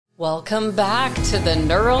Welcome back to the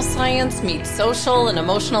Neuroscience Meets Social and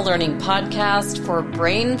Emotional Learning podcast for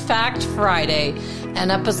Brain Fact Friday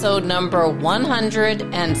and episode number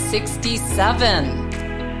 167.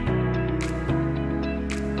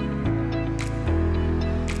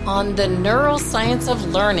 On the neuroscience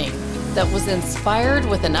of learning that was inspired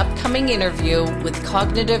with an upcoming interview with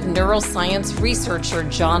cognitive neuroscience researcher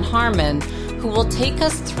John Harmon, who will take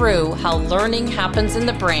us through how learning happens in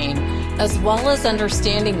the brain, as well as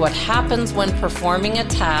understanding what happens when performing a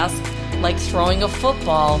task like throwing a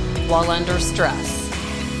football while under stress.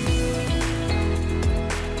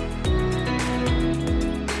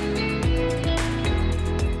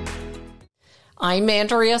 I'm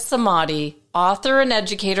Andrea Samadi, author and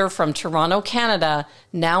educator from Toronto, Canada,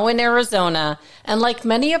 now in Arizona, and like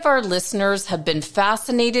many of our listeners, have been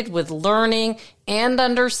fascinated with learning and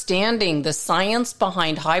understanding the science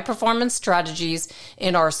behind high-performance strategies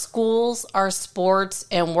in our schools, our sports,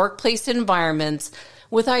 and workplace environments,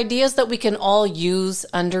 with ideas that we can all use,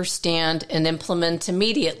 understand, and implement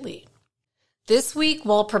immediately. This week,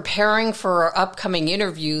 while preparing for our upcoming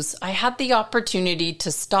interviews, I had the opportunity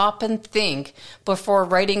to stop and think before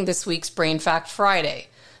writing this week's Brain Fact Friday.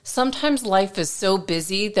 Sometimes life is so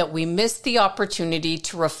busy that we miss the opportunity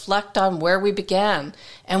to reflect on where we began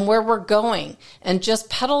and where we're going, and just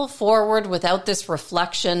pedal forward without this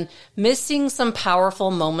reflection, missing some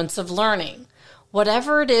powerful moments of learning.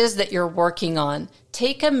 Whatever it is that you're working on,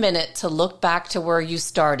 take a minute to look back to where you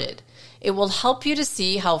started. It will help you to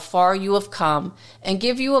see how far you have come and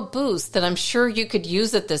give you a boost that I'm sure you could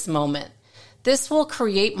use at this moment. This will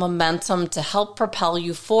create momentum to help propel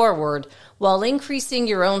you forward while increasing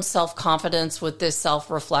your own self-confidence with this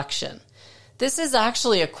self-reflection. This is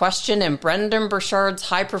actually a question in Brendan Burchard's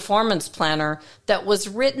High Performance Planner that was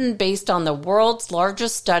written based on the world's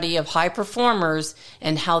largest study of high performers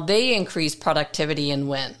and how they increase productivity and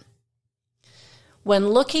win. When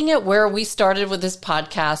looking at where we started with this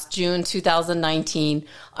podcast, June 2019,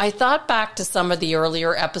 I thought back to some of the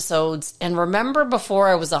earlier episodes and remember before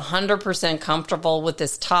I was 100% comfortable with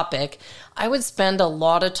this topic, I would spend a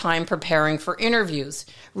lot of time preparing for interviews,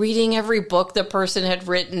 reading every book the person had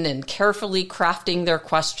written and carefully crafting their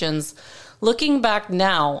questions. Looking back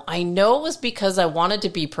now, I know it was because I wanted to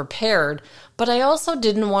be prepared, but I also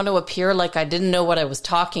didn't want to appear like I didn't know what I was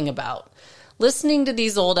talking about. Listening to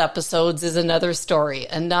these old episodes is another story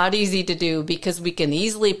and not easy to do because we can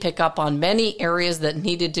easily pick up on many areas that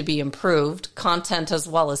needed to be improved, content as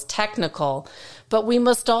well as technical, but we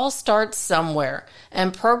must all start somewhere,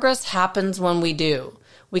 and progress happens when we do.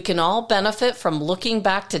 We can all benefit from looking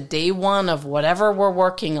back to day one of whatever we're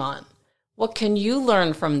working on. What can you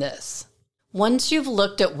learn from this? Once you've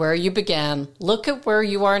looked at where you began, look at where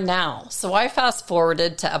you are now. So I fast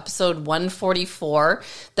forwarded to episode 144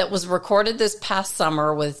 that was recorded this past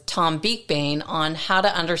summer with Tom Beekbane on how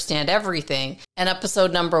to understand everything, and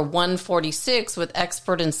episode number 146 with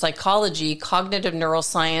expert in psychology, cognitive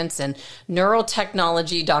neuroscience, and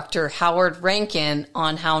neurotechnology Dr. Howard Rankin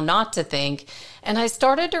on how not to think. And I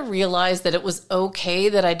started to realize that it was okay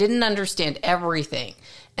that I didn't understand everything,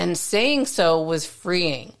 and saying so was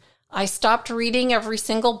freeing. I stopped reading every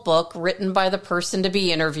single book written by the person to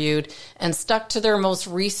be interviewed and stuck to their most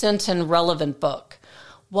recent and relevant book.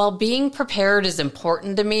 While being prepared is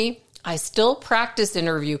important to me, I still practice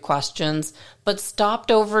interview questions, but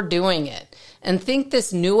stopped overdoing it, and think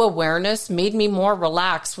this new awareness made me more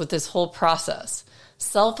relaxed with this whole process.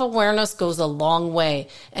 Self-awareness goes a long way,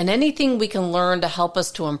 and anything we can learn to help us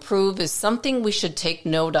to improve is something we should take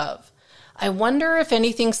note of. I wonder if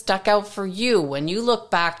anything stuck out for you when you look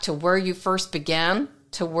back to where you first began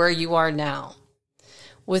to where you are now.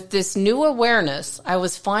 With this new awareness, I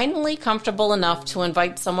was finally comfortable enough to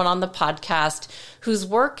invite someone on the podcast whose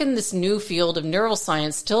work in this new field of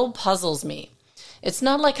neuroscience still puzzles me. It's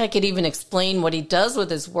not like I could even explain what he does with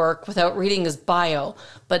his work without reading his bio,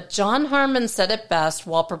 but John Harmon said it best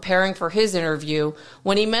while preparing for his interview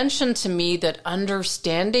when he mentioned to me that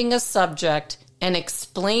understanding a subject and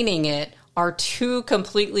explaining it are two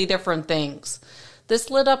completely different things. This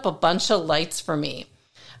lit up a bunch of lights for me.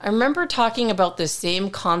 I remember talking about this same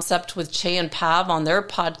concept with Che and Pav on their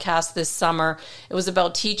podcast this summer. It was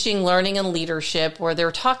about teaching, learning, and leadership, where they're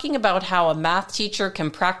talking about how a math teacher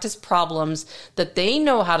can practice problems that they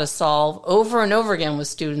know how to solve over and over again with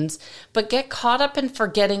students, but get caught up in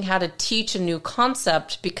forgetting how to teach a new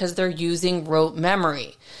concept because they're using rote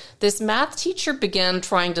memory. This math teacher began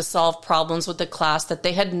trying to solve problems with the class that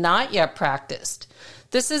they had not yet practiced.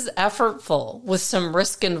 This is effortful with some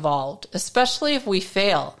risk involved, especially if we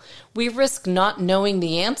fail. We risk not knowing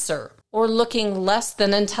the answer or looking less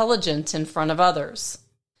than intelligent in front of others.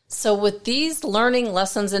 So with these learning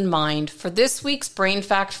lessons in mind, for this week's Brain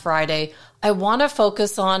Fact Friday, I want to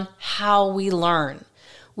focus on how we learn.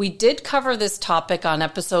 We did cover this topic on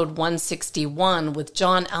episode 161 with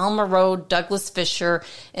John Almaroe, Douglas Fisher,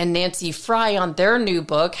 and Nancy Fry on their new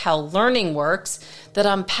book, How Learning Works, that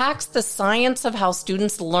unpacks the science of how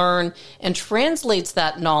students learn and translates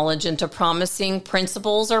that knowledge into promising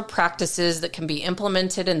principles or practices that can be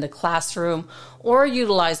implemented in the classroom or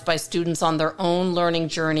utilized by students on their own learning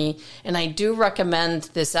journey. And I do recommend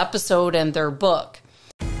this episode and their book.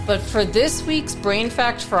 But for this week's Brain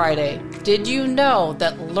Fact Friday, did you know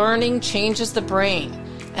that learning changes the brain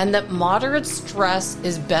and that moderate stress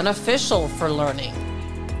is beneficial for learning?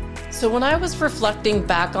 So when I was reflecting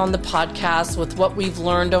back on the podcast with what we've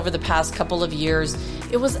learned over the past couple of years,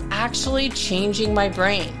 it was actually changing my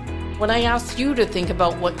brain. When I asked you to think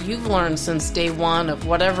about what you've learned since day one of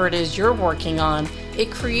whatever it is you're working on,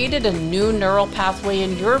 it created a new neural pathway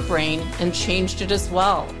in your brain and changed it as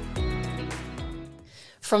well.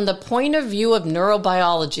 From the point of view of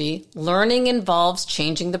neurobiology, learning involves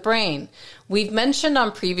changing the brain. We've mentioned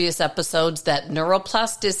on previous episodes that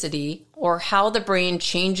neuroplasticity, or how the brain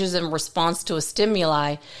changes in response to a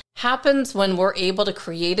stimuli, happens when we're able to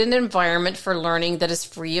create an environment for learning that is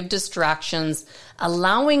free of distractions,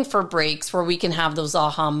 allowing for breaks where we can have those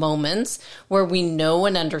aha moments, where we know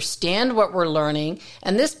and understand what we're learning,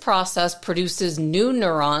 and this process produces new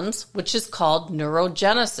neurons, which is called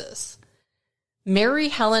neurogenesis. Mary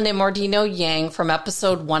Helen Immordino-Yang from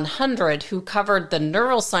episode 100, who covered the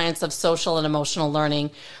neuroscience of social and emotional learning,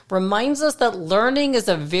 reminds us that learning is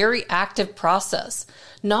a very active process,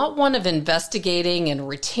 not one of investigating and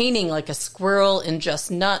retaining like a squirrel ingests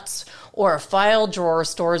nuts or a file drawer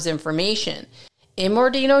stores information.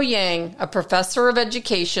 Immordino-Yang, a professor of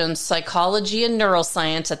education, psychology, and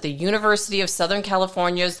neuroscience at the University of Southern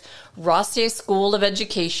California's Rossier School of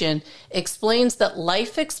Education, explains that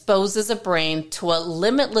life exposes a brain to a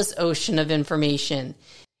limitless ocean of information.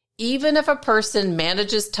 Even if a person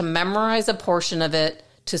manages to memorize a portion of it,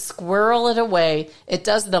 to squirrel it away, it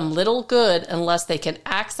does them little good unless they can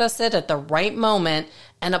access it at the right moment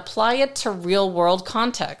and apply it to real-world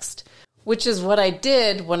context. Which is what I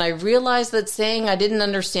did when I realized that saying I didn't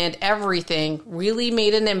understand everything really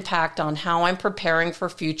made an impact on how I'm preparing for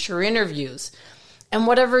future interviews. And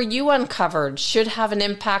whatever you uncovered should have an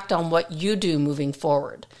impact on what you do moving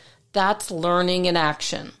forward. That's learning in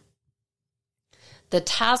action. The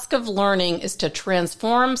task of learning is to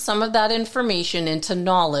transform some of that information into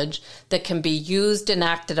knowledge that can be used and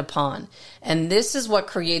acted upon. And this is what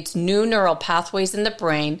creates new neural pathways in the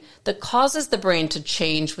brain that causes the brain to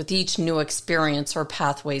change with each new experience or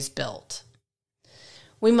pathways built.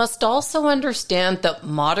 We must also understand that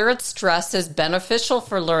moderate stress is beneficial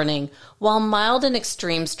for learning, while mild and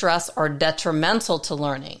extreme stress are detrimental to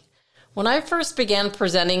learning. When I first began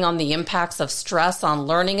presenting on the impacts of stress on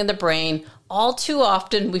learning in the brain, all too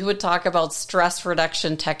often we would talk about stress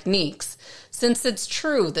reduction techniques, since it's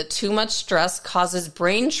true that too much stress causes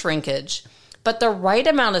brain shrinkage, but the right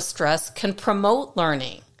amount of stress can promote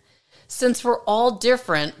learning. Since we're all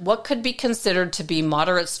different, what could be considered to be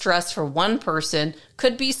moderate stress for one person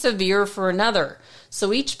could be severe for another,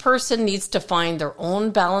 so each person needs to find their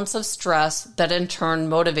own balance of stress that in turn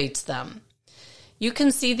motivates them. You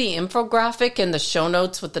can see the infographic in the show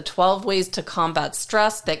notes with the 12 ways to combat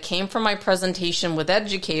stress that came from my presentation with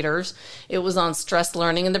educators. It was on stress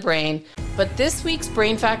learning in the brain. But this week's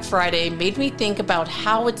Brain Fact Friday made me think about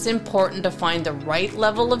how it's important to find the right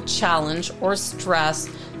level of challenge or stress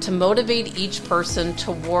to motivate each person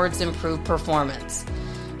towards improved performance.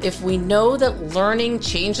 If we know that learning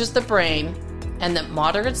changes the brain and that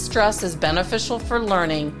moderate stress is beneficial for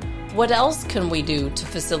learning, what else can we do to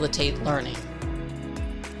facilitate learning?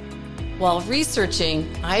 While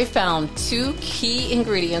researching, I found two key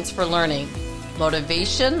ingredients for learning: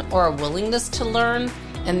 motivation or a willingness to learn,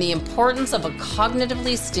 and the importance of a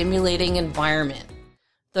cognitively stimulating environment.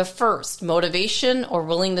 The first, motivation or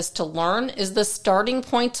willingness to learn, is the starting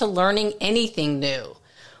point to learning anything new.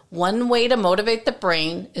 One way to motivate the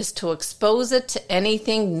brain is to expose it to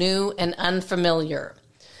anything new and unfamiliar.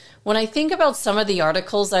 When I think about some of the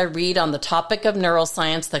articles I read on the topic of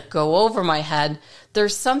neuroscience that go over my head,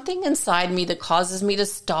 there's something inside me that causes me to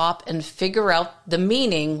stop and figure out the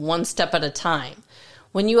meaning one step at a time.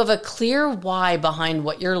 When you have a clear why behind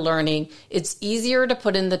what you're learning, it's easier to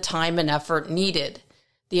put in the time and effort needed.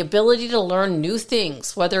 The ability to learn new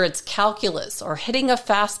things, whether it's calculus or hitting a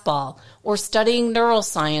fastball or studying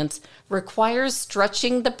neuroscience, requires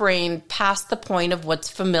stretching the brain past the point of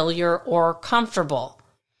what's familiar or comfortable.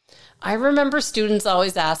 I remember students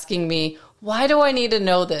always asking me, why do I need to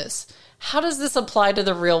know this? how does this apply to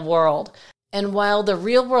the real world? And while the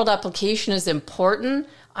real world application is important,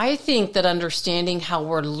 I think that understanding how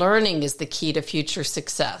we're learning is the key to future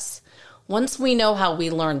success. Once we know how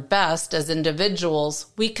we learn best as individuals,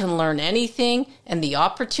 we can learn anything, and the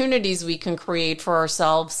opportunities we can create for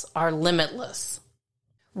ourselves are limitless.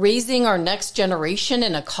 Raising our next generation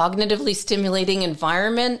in a cognitively stimulating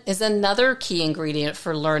environment is another key ingredient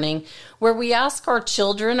for learning, where we ask our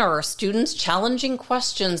children or our students challenging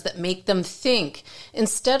questions that make them think,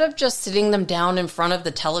 instead of just sitting them down in front of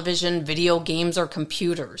the television, video games, or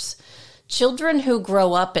computers. Children who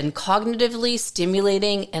grow up in cognitively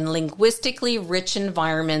stimulating and linguistically rich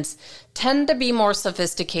environments tend to be more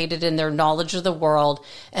sophisticated in their knowledge of the world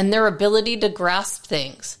and their ability to grasp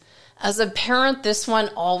things. As a parent, this one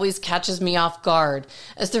always catches me off guard,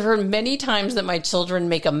 as there are many times that my children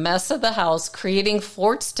make a mess of the house creating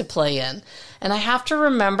forts to play in, and I have to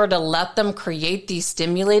remember to let them create these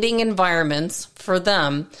stimulating environments for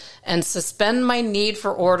them and suspend my need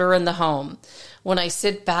for order in the home. When I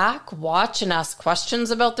sit back, watch, and ask questions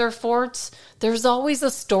about their forts, there's always a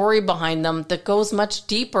story behind them that goes much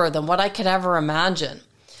deeper than what I could ever imagine.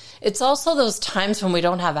 It's also those times when we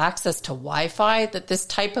don't have access to Wi-Fi that this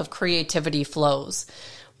type of creativity flows.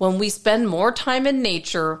 When we spend more time in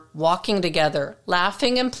nature, walking together,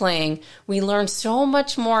 laughing and playing, we learn so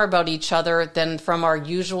much more about each other than from our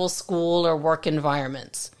usual school or work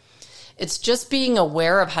environments. It's just being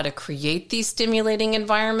aware of how to create these stimulating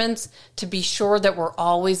environments to be sure that we're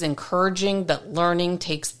always encouraging that learning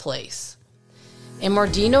takes place.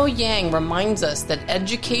 Imordino Yang reminds us that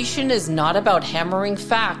education is not about hammering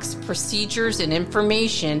facts, procedures, and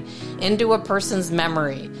information into a person's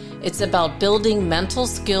memory. It's about building mental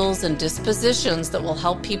skills and dispositions that will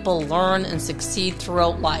help people learn and succeed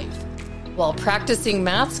throughout life. While practicing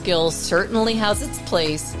math skills certainly has its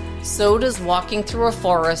place, so does walking through a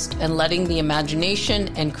forest and letting the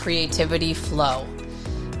imagination and creativity flow.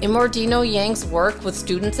 Imordino Yang's work with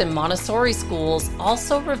students in Montessori schools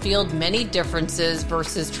also revealed many differences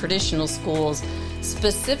versus traditional schools,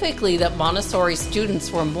 specifically that Montessori students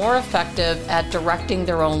were more effective at directing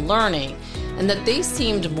their own learning, and that they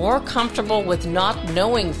seemed more comfortable with not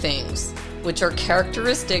knowing things, which are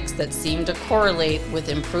characteristics that seem to correlate with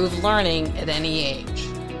improved learning at any age.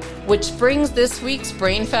 Which brings this week's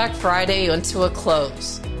Brain Fact Friday into a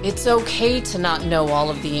close. It's okay to not know all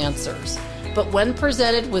of the answers. But when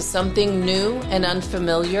presented with something new and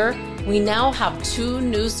unfamiliar, we now have 2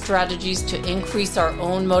 new strategies to increase our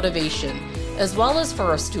own motivation, as well as for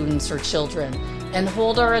our students or children, and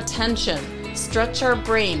hold our attention, stretch our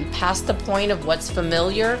brain past the point of what's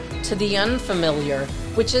familiar to the unfamiliar,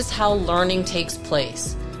 which is how learning takes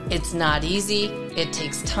place. It's not easy, it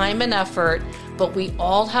takes time and effort, but we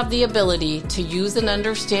all have the ability to use an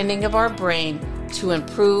understanding of our brain to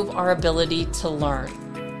improve our ability to learn.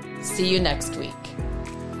 See you next week.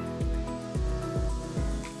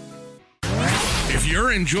 If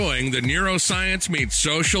you're enjoying the Neuroscience Meets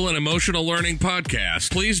Social and Emotional Learning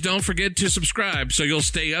podcast, please don't forget to subscribe so you'll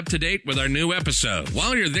stay up to date with our new episode.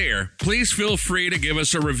 While you're there, please feel free to give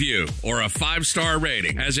us a review or a 5-star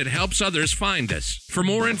rating, as it helps others find us. For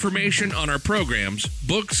more information on our programs,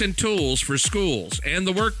 books, and tools for schools and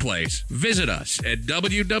the workplace, visit us at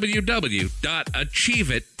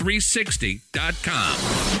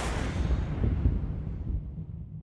www.achieveit360.com.